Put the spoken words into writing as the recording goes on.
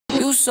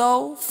You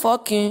so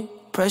fucking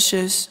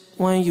precious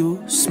when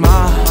you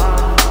smile.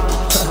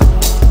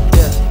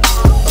 Yeah.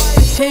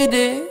 Hit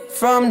it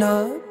from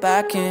the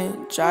back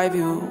and drive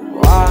you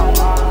wild.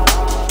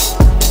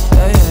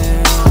 Yeah, yeah,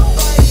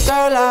 yeah.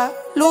 Girl, I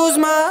lose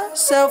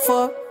myself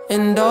up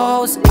in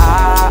those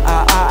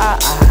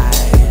eyes.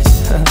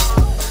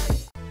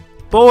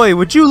 Boy,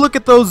 would you look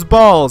at those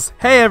balls!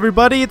 Hey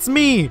everybody, it's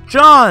me,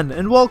 John,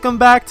 and welcome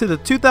back to the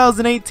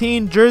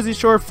 2018 Jersey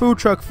Shore Food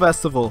Truck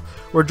Festival.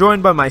 We're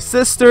joined by my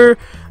sister,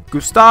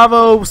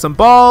 Gustavo, some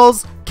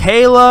balls,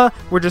 Kayla.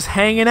 We're just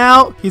hanging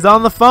out. He's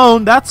on the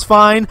phone, that's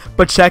fine,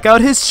 but check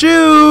out his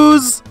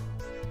shoes!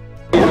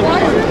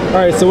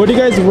 Alright, so what do you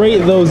guys rate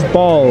those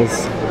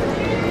balls?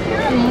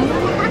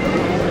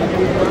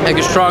 Like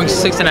a strong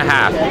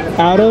 6.5.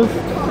 Out of?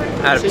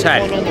 Out of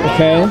 10.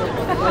 Okay.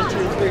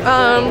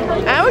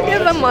 I would give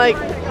them like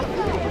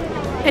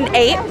an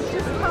 8.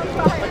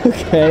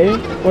 Okay.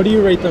 What do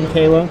you rate them,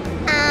 Kayla?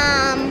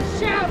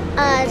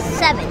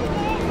 7.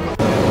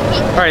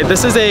 Alright,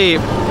 this is a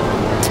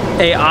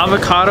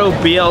avocado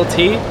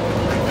BLT. It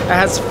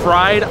has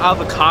fried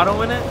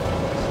avocado in it,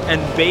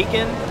 and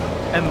bacon,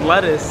 and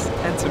lettuce,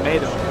 and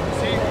tomato.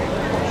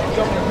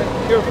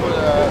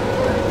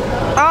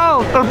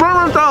 Oh, the burn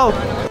myself!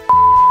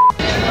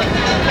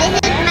 This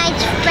is my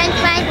french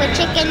fries with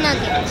chicken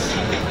nuggets.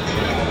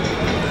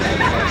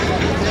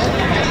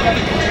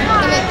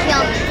 And it's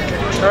yummy.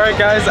 Alright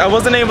guys, I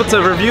wasn't able to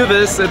review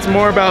this. It's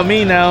more about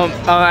me now.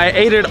 I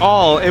ate it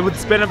all.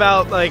 It's been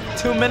about like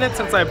 2 minutes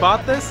since I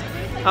bought this.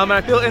 And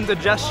I feel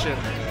indigestion.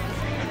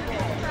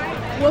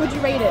 What would you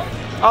rate it?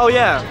 Oh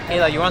yeah.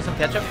 Kayla, you want some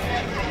ketchup?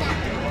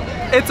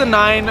 It's a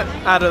 9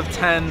 out of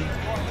 10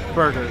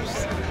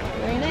 burgers.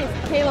 Very nice.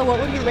 Kayla, what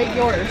would you rate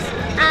yours?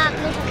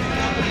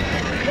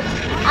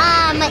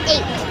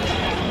 8.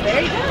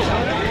 Very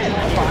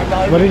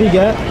good. What did he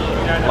get?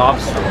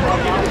 Lobster.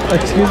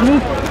 Excuse me?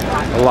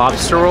 A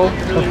lobster roll.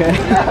 Okay.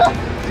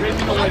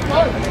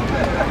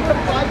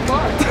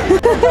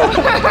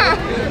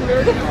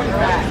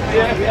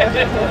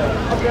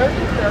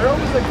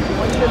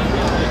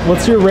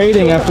 What's your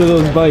rating after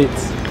those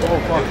bites?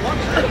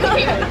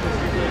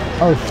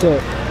 Oh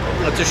shit.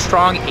 It's a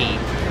strong 8.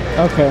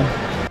 Okay.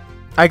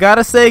 I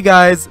gotta say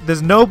guys,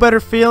 there's no better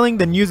feeling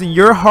than using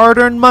your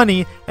hard-earned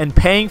money and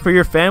paying for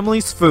your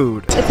family's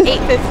food. It's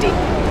 $8.50.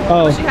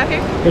 Oh, What do you have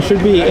here? it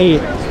should be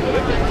 8.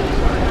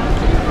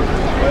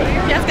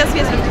 Yes, Gus, he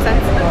has 50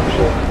 cents.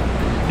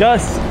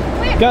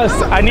 Gus,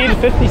 I need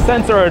 50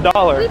 cents or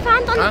 $1. We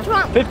found on the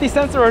trunk. 50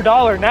 cents or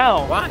 $1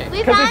 now. Why?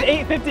 Because it's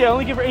 $8.50, I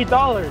only give her $8.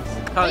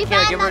 Oh, We Kayla,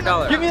 found give her on the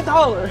 $1. Give me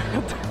 $1.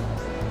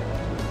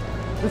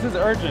 This is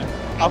urgent.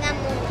 I'll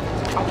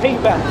pay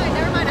you back.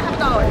 Never mind, I have $1.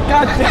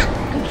 God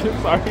damn.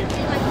 Sorry.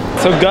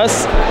 So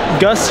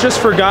Gus just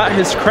forgot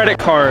his credit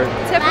card.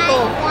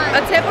 Typical.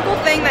 A typical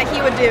thing that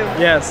he would do.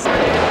 Yes.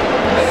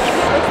 Looks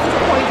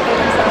disappointed in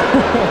himself.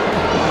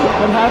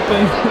 What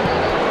happened?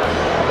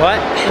 What?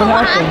 What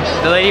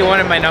happened? The lady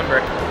wanted my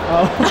number.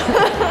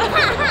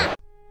 Oh.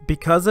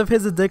 Because of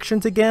his addiction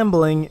to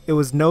gambling, it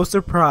was no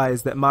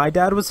surprise that my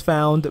dad was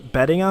found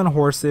betting on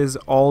horses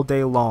all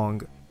day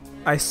long.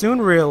 I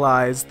soon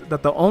realized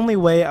that the only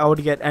way I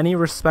would get any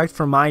respect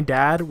from my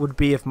dad would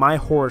be if my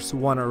horse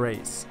won a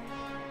race.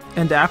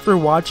 And after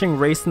watching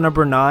race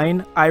number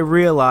 9, I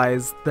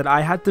realized that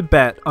I had to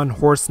bet on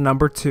horse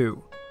number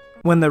 2.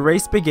 When the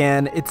race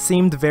began, it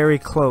seemed very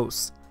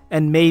close,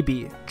 and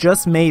maybe,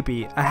 just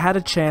maybe, I had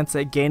a chance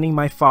at gaining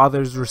my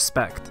father's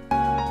respect.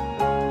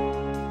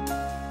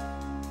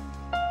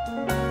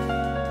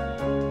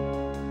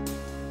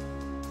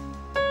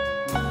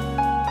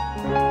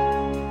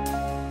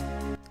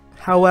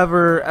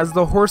 However, as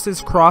the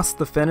horses crossed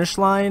the finish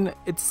line,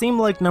 it seemed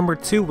like number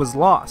 2 was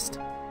lost.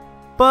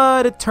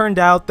 But it turned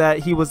out that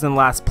he was in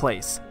last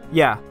place.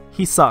 Yeah,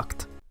 he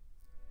sucked.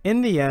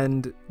 In the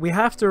end, we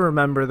have to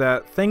remember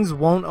that things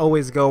won't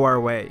always go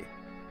our way.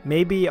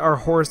 Maybe our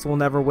horse will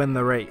never win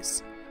the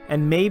race,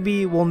 and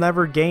maybe we'll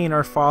never gain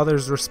our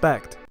father's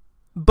respect.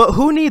 But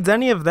who needs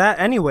any of that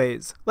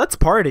anyways? Let's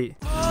party!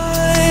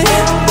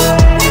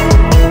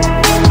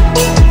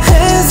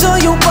 Hands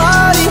on your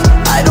body,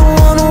 I don't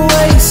wanna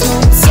waste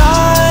no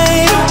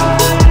time.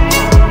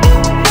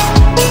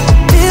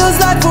 Feels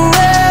like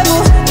forever,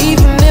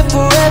 even if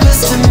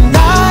forever's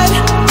tonight.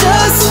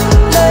 Just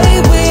lay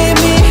with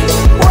me,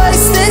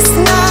 waste this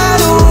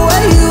night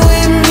away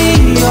with me.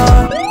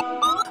 You're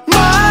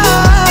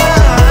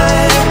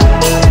mine.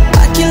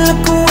 I can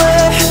look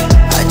away,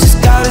 I just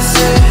gotta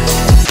say.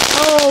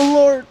 Oh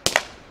Lord!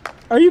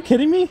 Are you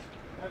kidding me?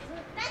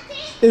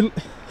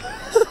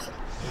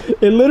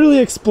 It literally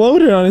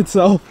exploded on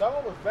itself. That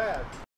one was bad.